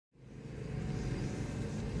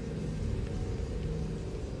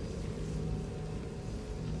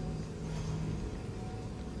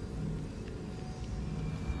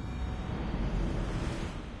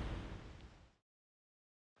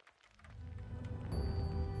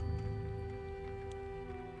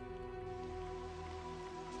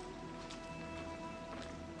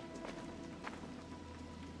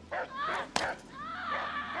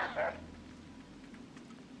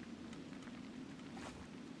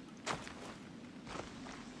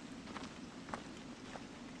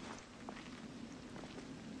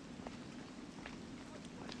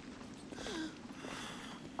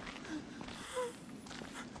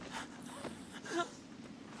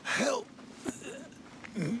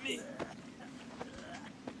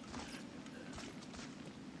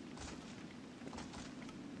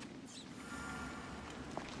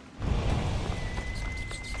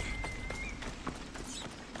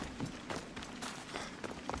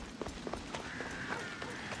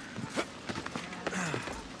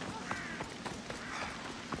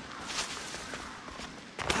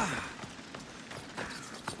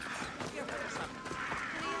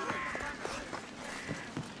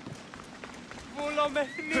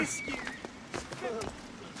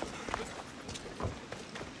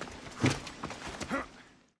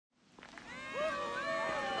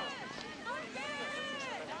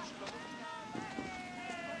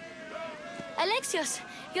Alexios,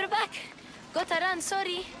 you're back. Gotta run,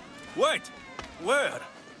 sorry. Wait! Where?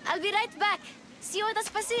 I'll be right back. See you at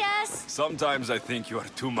Aspasias. Sometimes I think you are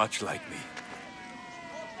too much like me.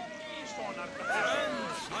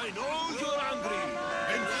 Friends, I know you're angry,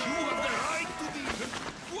 and you have the right to be.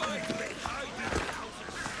 Why do they hide in the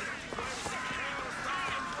houses?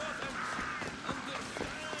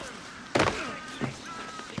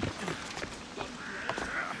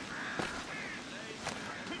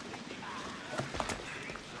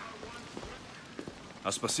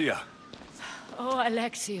 Aspasia. Oh,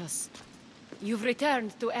 Alexios. You've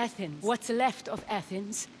returned to Athens. What's left of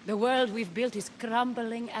Athens? The world we've built is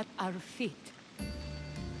crumbling at our feet.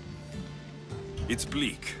 It's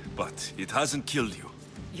bleak, but it hasn't killed you.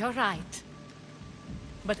 You're right.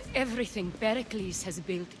 But everything Pericles has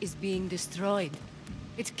built is being destroyed.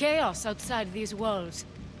 It's chaos outside these walls.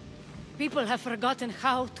 People have forgotten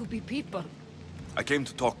how to be people. I came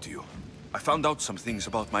to talk to you. I found out some things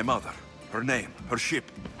about my mother. Her name, her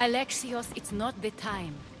ship. Alexios, it's not the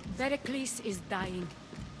time. Pericles is dying.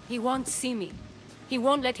 He won't see me. He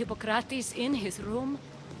won't let Hippocrates in his room.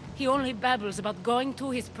 He only babbles about going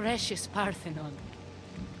to his precious Parthenon.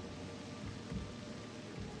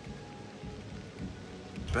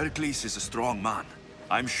 Pericles is a strong man.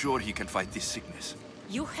 I'm sure he can fight this sickness.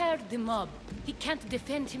 You heard the mob. He can't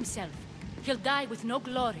defend himself. He'll die with no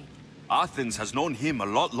glory. Athens has known him a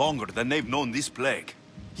lot longer than they've known this plague.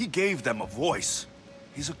 He gave them a voice.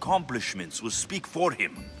 His accomplishments will speak for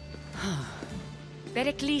him.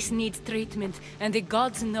 Pericles needs treatment, and the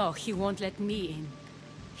gods know he won't let me in.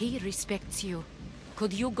 He respects you.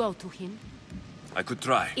 Could you go to him? I could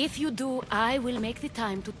try. If you do, I will make the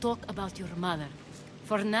time to talk about your mother.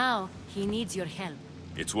 For now, he needs your help.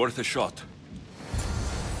 It's worth a shot.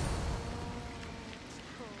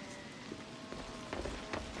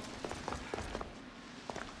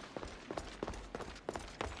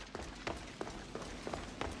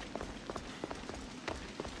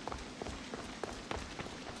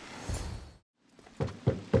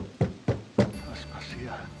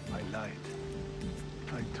 I lied.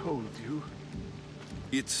 I told you.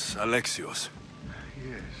 It's Alexios.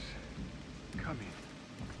 Yes. Come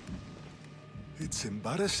in. It's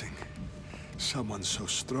embarrassing. Someone so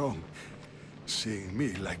strong, seeing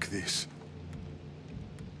me like this.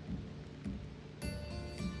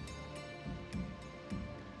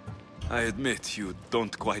 I admit you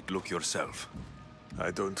don't quite look yourself.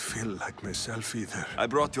 I don't feel like myself either. I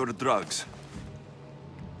brought your drugs.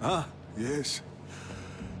 Ah, yes.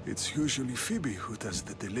 It's usually Phoebe who does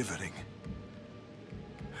the delivering.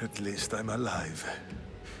 At least I'm alive.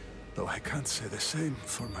 Though I can't say the same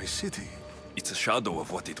for my city. It's a shadow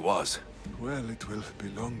of what it was. Well, it will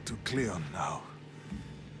belong to Cleon now.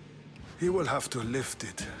 He will have to lift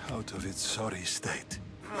it out of its sorry state.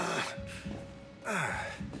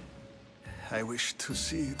 I wish to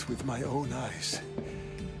see it with my own eyes.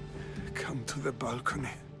 Come to the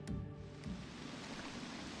balcony.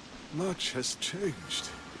 Much has changed.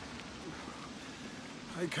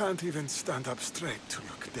 I can't even stand up straight to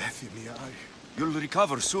look death in the eye. You'll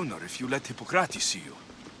recover sooner if you let Hippocrates see you.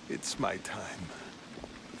 It's my time.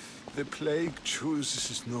 The plague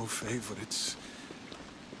chooses no favorites.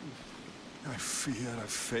 I fear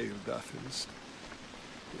I've failed Athens.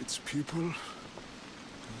 Its people...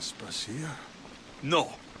 Aspasia?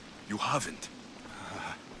 No, you haven't.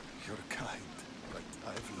 You're kind, but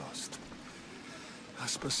I've lost.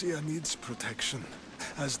 Aspasia needs protection,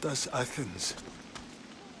 as does Athens.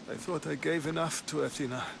 I thought I gave enough to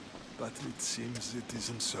Athena, but it seems it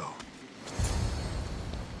isn't so.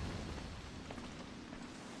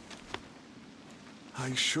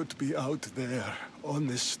 I should be out there, on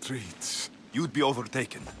the streets. You'd be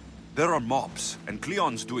overtaken. There are mobs, and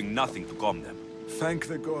Cleon's doing nothing to calm them. Thank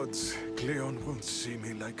the gods, Cleon won't see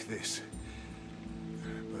me like this.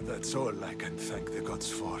 But that's all I can thank the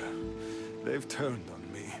gods for. They've turned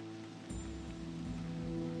on me.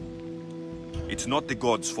 It's not the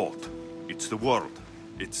gods' fault. It's the world.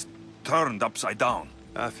 It's turned upside down.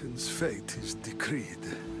 Athens' fate is decreed.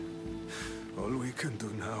 All we can do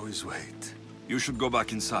now is wait. You should go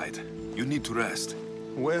back inside. You need to rest.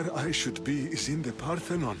 Where I should be is in the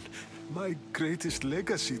Parthenon, my greatest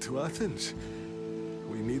legacy to Athens.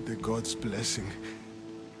 We need the gods' blessing.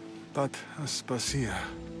 But Aspasia...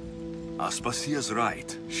 Aspasia's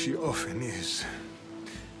right. She often is.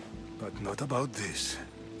 But not about this.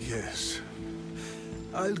 Yes.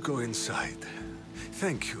 I'll go inside.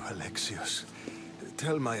 Thank you, Alexios.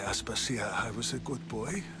 tell my Aspasia I was a good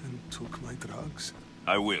boy and took my drugs?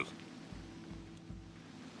 I will.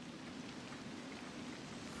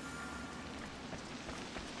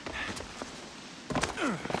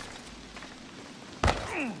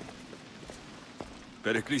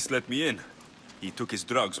 Pericles let me in. He took his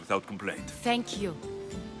drugs without complaint. Thank you.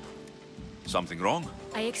 Something wrong?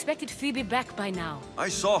 I expected Phoebe back by now. I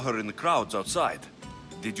saw her in the crowds outside.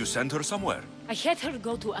 Did you send her somewhere? I had her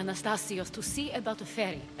go to Anastasios to see about a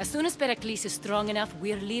ferry. As soon as Pericles is strong enough,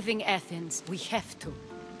 we're leaving Athens. We have to.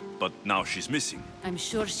 But now she's missing. I'm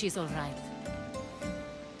sure she's all right.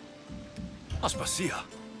 Aspasia,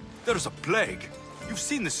 there's a plague. You've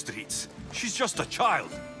seen the streets. She's just a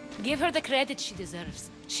child. Give her the credit she deserves.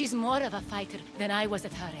 She's more of a fighter than I was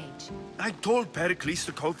at her age. I told Pericles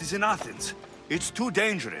the cult is in Athens. It's too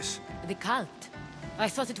dangerous. The cult? I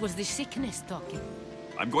thought it was the sickness talking.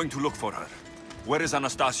 I'm going to look for her. Where is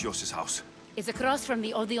Anastasios' house? It's across from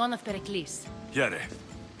the Odeon of Pericles. Here.